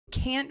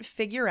can't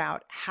figure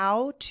out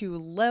how to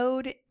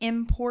load,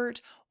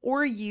 import,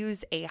 or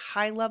use a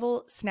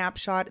Highlevel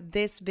snapshot,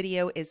 this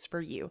video is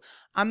for you.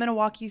 I'm going to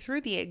walk you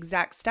through the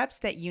exact steps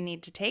that you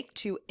need to take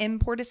to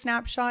import a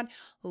snapshot,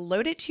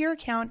 load it to your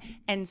account,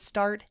 and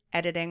start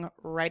editing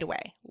right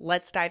away.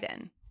 Let's dive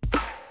in.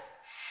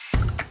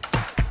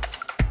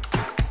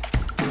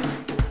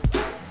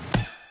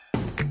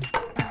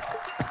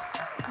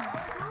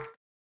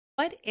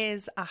 What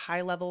is a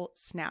Highlevel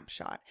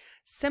snapshot?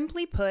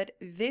 Simply put,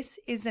 this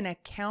is an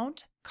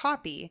account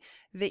copy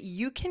that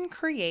you can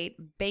create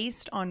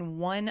based on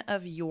one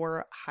of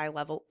your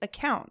Highlevel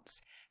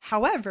accounts.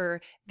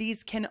 However,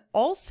 these can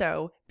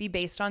also be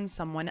based on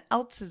someone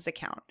else's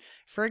account.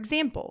 For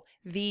example,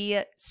 the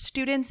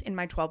students in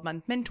my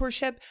 12-month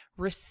mentorship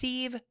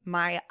receive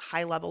my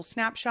Highlevel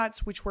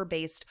snapshots, which were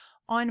based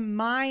on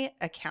my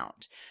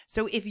account.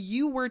 So if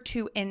you were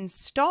to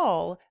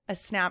install a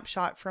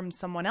snapshot from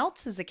someone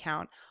else's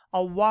account,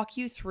 I'll walk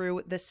you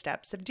through the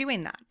steps of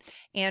doing that.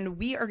 And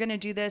we are going to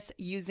do this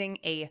using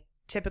a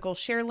typical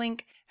share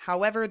link.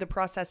 However, the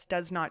process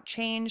does not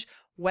change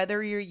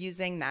whether you're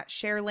using that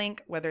share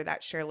link, whether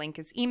that share link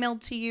is emailed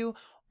to you,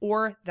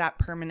 or that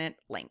permanent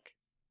link.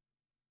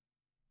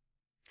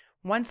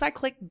 Once I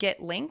click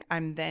Get Link,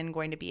 I'm then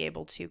going to be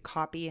able to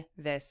copy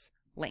this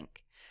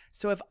link.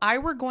 So if I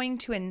were going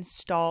to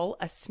install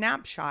a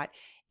snapshot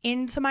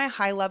into my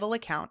Highlevel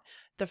account,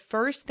 the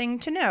first thing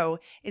to know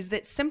is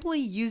that simply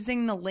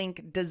using the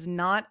link does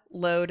not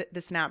load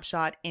the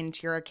snapshot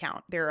into your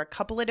account. There are a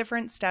couple of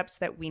different steps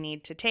that we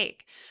need to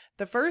take.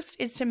 The first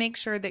is to make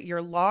sure that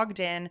you're logged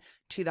in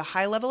to the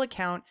Highlevel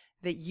account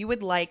that you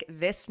would like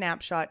this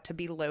snapshot to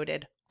be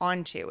loaded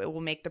onto. It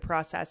will make the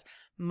process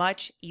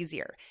much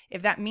easier.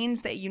 If that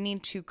means that you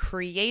need to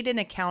create an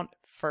account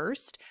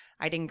first,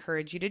 I'd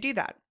encourage you to do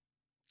that.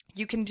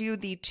 You can do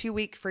the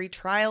 2-week free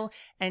trial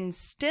and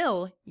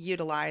still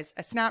utilize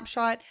a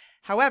snapshot.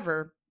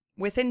 However,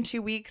 within 2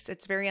 weeks,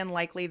 it's very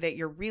unlikely that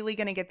you're really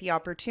going to get the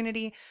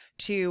opportunity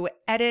to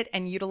edit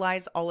and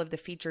utilize all of the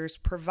features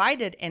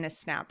provided in a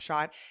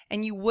snapshot,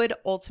 and you would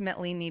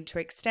ultimately need to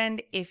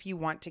extend if you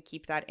want to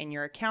keep that in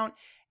your account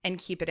and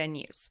keep it in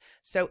use.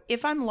 So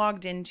if I'm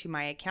logged into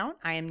my account,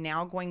 I am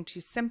now going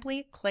to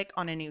simply click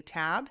on a new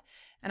tab,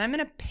 and I'm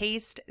going to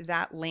paste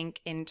that link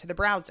into the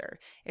browser.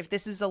 If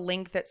this is a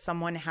link that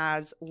someone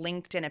has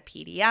linked in a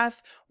PDF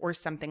or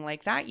something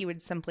like that, you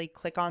would simply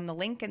click on the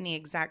link in the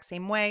exact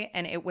same way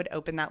and it would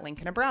open that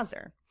link in a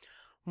browser.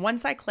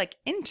 Once I click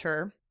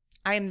enter,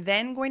 I am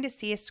then going to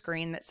see a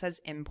screen that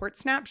says import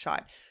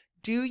snapshot.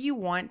 Do you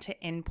want to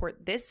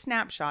import this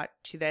snapshot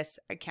to this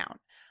account?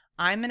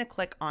 I'm going to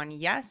click on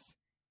yes,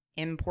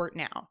 import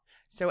now.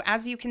 So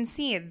as you can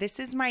see, this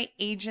is my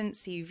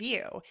agency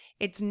view.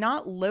 It's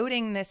not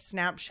loading this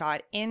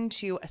snapshot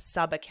into a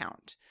sub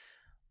account.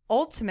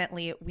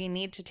 Ultimately, we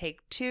need to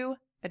take 2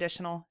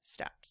 additional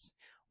steps.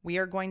 We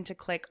are going to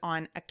click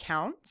on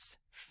accounts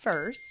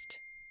first,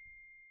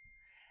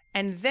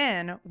 and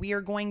then we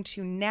are going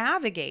to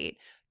navigate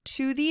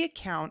to the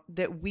account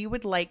that we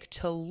would like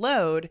to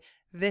load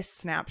this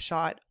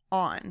snapshot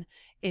on.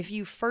 If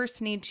you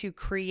first need to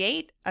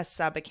create a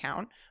sub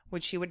account,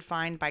 which you would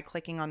find by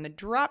clicking on the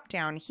drop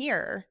down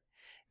here,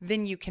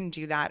 then you can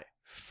do that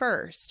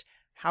first.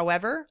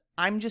 However,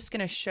 I'm just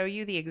going to show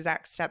you the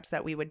exact steps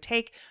that we would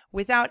take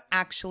without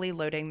actually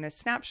loading this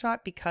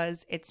snapshot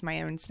because it's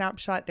my own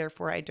snapshot,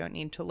 therefore I don't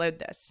need to load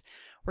this.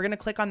 We're going to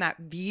click on that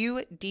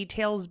View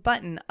Details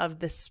button of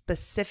the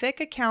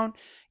specific account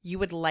you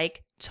would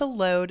like to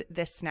load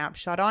this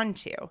snapshot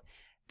onto.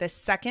 The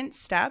second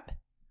step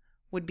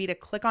would be to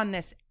click on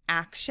this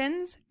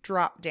Actions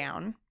drop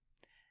down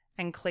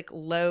and click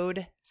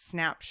Load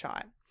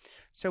Snapshot.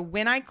 So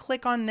when I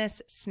click on this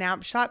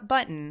snapshot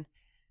button,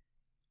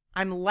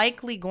 I'm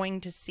likely going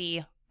to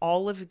see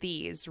all of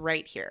these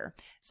right here.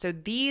 So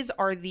these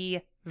are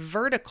the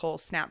vertical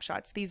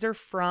snapshots. These are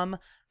from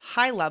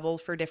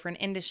Highlevel for different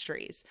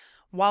industries.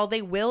 While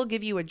they will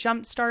give you a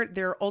jump start,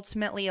 they're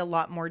ultimately a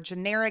lot more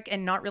generic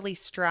and not really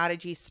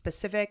strategy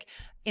specific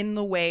in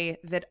the way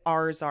that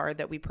ours are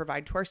that we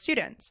provide to our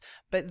students.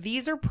 But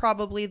these are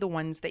probably the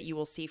ones that you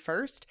will see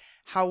first.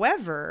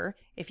 However,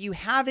 if you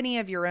have any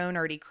of your own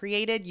already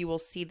created, you will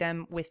see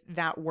them with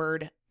that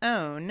word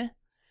own.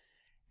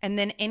 And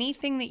then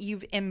anything that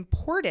you've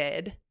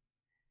imported,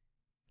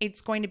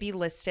 it's going to be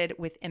listed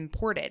with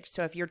imported.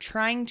 So if you're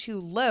trying to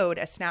load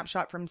a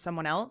snapshot from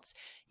someone else,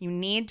 you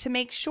need to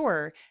make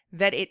sure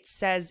that it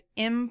says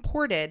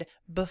imported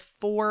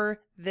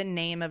before the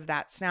name of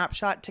that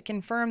snapshot to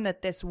confirm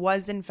that this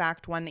was in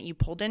fact one that you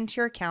pulled into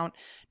your account,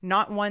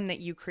 not one that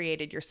you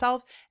created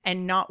yourself,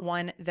 and not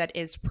one that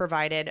is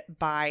provided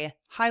by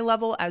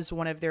Highlevel as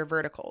one of their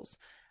verticals.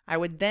 I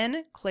would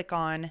then click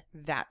on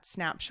that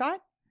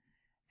snapshot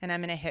and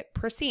I'm going to hit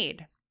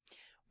proceed.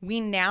 We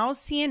now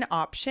see an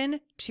option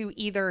to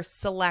either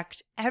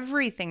select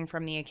everything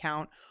from the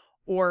account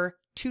or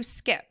to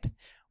skip.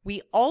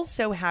 We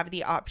also have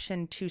the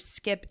option to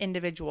skip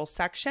individual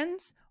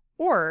sections,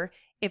 or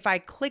if I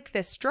click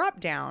this drop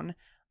down,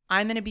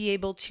 I'm going to be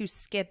able to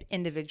skip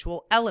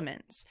individual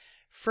elements.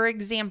 For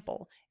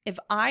example, if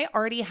I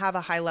already have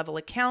a Highlevel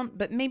account,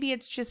 but maybe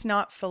it's just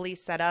not fully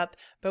set up,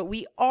 but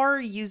we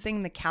are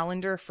using the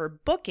calendar for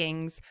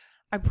bookings,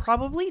 I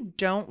probably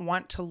don't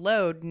want to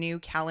load new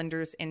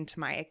calendars into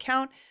my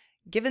account,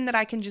 given that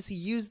I can just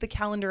use the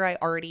calendar I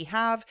already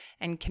have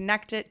and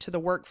connect it to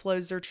the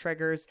workflows or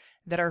triggers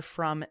that are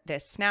from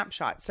this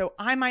snapshot. So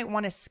I might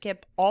want to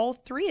skip all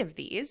 3 of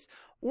these,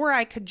 or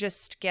I could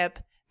just skip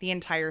the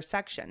entire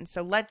section.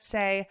 So let's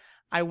say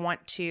I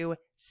want to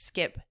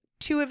skip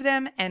 2 of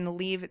them and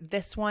leave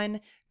this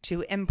one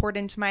to import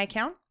into my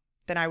account.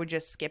 Then I would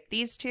just skip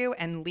these 2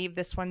 and leave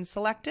this one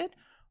selected,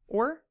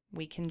 or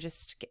we can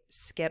just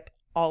skip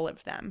all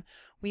of them.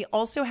 We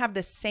also have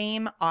the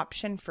same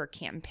option for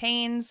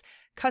campaigns,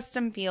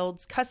 custom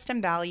fields,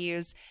 custom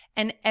values,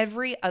 and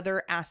every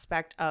other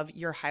aspect of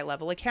your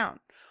Highlevel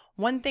account.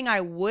 One thing I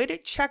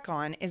would check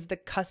on is the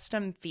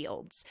custom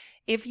fields.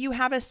 If you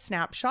have a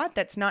snapshot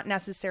that's not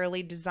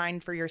necessarily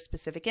designed for your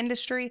specific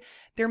industry,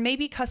 there may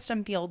be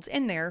custom fields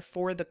in there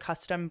for the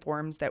custom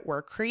forms that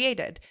were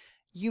created.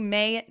 You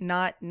may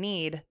not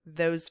need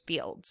those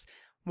fields.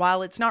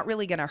 While it's not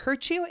really going to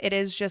hurt you, it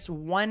is just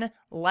one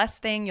less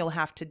thing you'll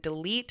have to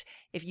delete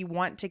if you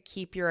want to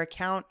keep your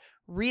account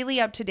really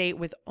up to date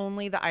with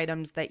only the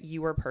items that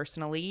you are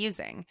personally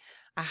using.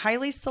 I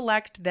highly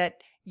select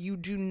that you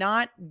do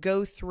not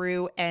go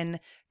through and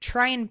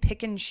try and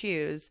pick and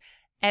choose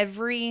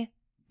every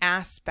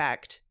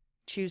aspect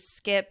to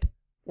skip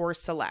or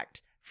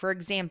select. For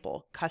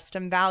example,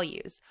 custom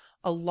values.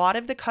 A lot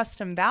of the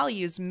custom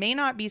values may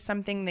not be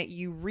something that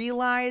you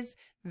realize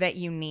that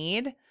you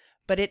need,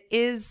 but it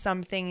is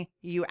something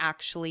you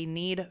actually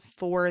need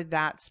for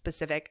that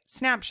specific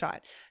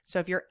snapshot. So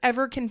if you're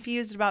ever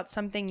confused about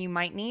something you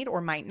might need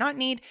or might not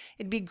need,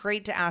 it'd be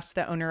great to ask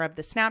the owner of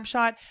the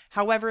snapshot.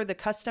 However, the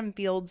custom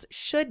fields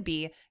should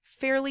be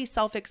fairly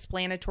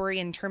self-explanatory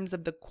in terms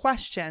of the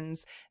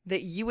questions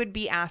that you would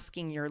be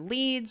asking your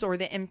leads or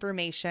the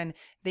information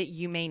that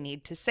you may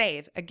need to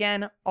save.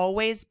 Again,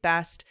 always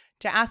best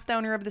to ask the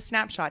owner of the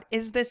snapshot,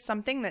 is this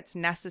something that's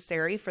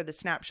necessary for the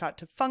snapshot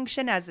to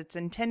function as it's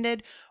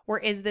intended, or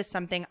is this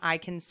something I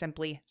can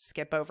simply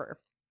skip over?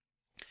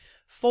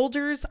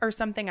 Folders are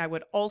something I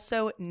would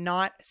also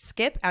not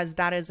skip, as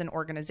that is an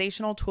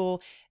organizational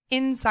tool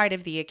inside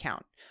of the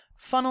account.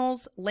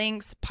 Funnels,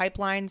 links,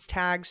 pipelines,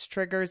 tags,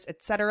 triggers,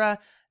 etc.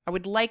 I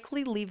would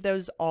likely leave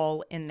those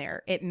all in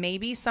there. It may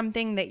be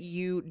something that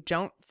you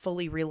don't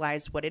fully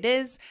realize what it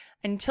is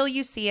until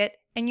you see it,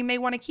 and you may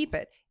want to keep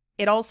it.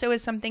 It also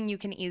is something you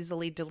can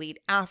easily delete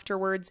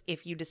afterwards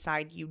if you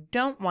decide you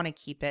don't want to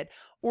keep it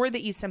or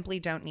that you simply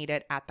don't need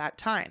it at that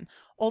time.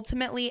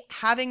 Ultimately,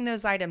 having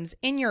those items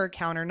in your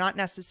account are not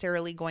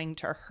necessarily going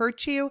to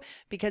hurt you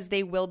because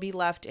they will be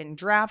left in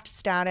draft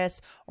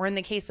status, or in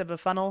the case of a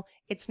funnel,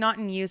 it's not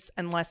in use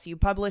unless you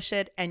publish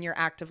it and you're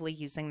actively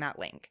using that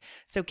link.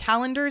 So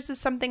calendars is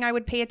something I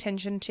would pay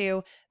attention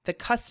to. The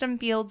custom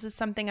fields is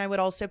something I would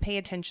also pay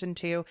attention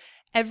to.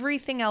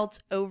 Everything else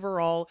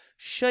overall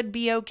should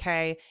be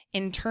okay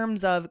in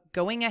terms of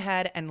going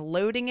ahead and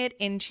loading it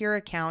into your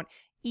account,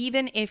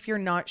 even if you're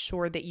not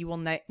sure that you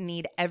will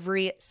need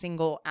every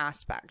single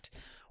aspect.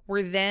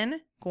 We're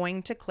then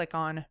going to click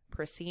on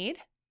Proceed,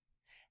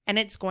 and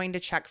it's going to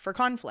check for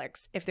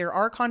conflicts. If there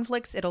are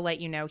conflicts, it'll let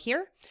you know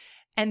here.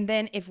 And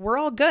then if we're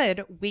all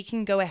good, we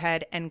can go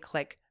ahead and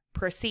click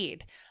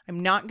Proceed.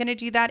 I'm not going to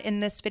do that in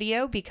this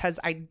video because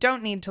I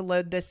don't need to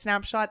load this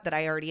snapshot that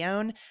I already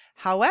own.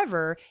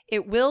 However,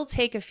 it will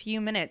take a few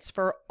minutes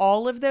for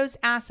all of those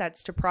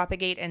assets to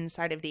propagate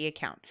inside of the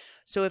account.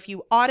 So if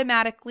you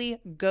automatically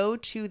go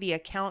to the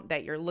account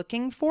that you're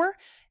looking for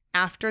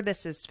after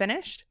this is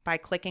finished by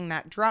clicking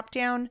that drop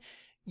down,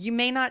 you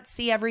may not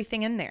see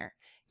everything in there.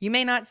 You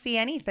may not see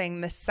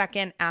anything the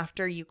second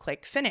after you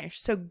click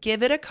finish. So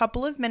give it a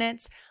couple of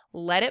minutes,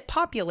 let it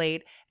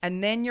populate,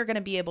 and then you're going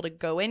to be able to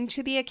go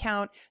into the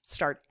account,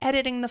 start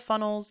editing the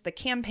funnels, the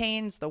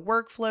campaigns, the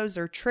workflows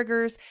or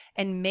triggers,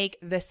 and make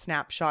this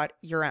snapshot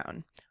your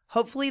own.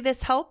 Hopefully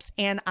this helps,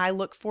 and I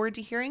look forward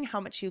to hearing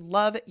how much you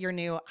love your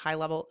new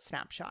Highlevel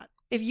snapshot.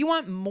 If you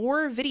want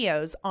more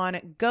videos on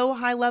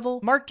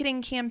GoHighlevel,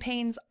 marketing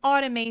campaigns,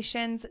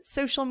 automations,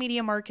 social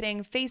media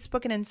marketing,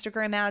 Facebook and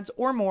Instagram ads,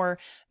 or more,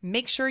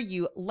 make sure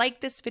you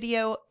like this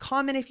video,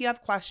 comment if you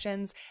have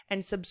questions,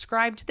 and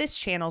subscribe to this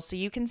channel so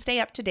you can stay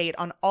up to date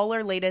on all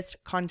our latest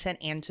content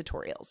and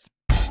tutorials.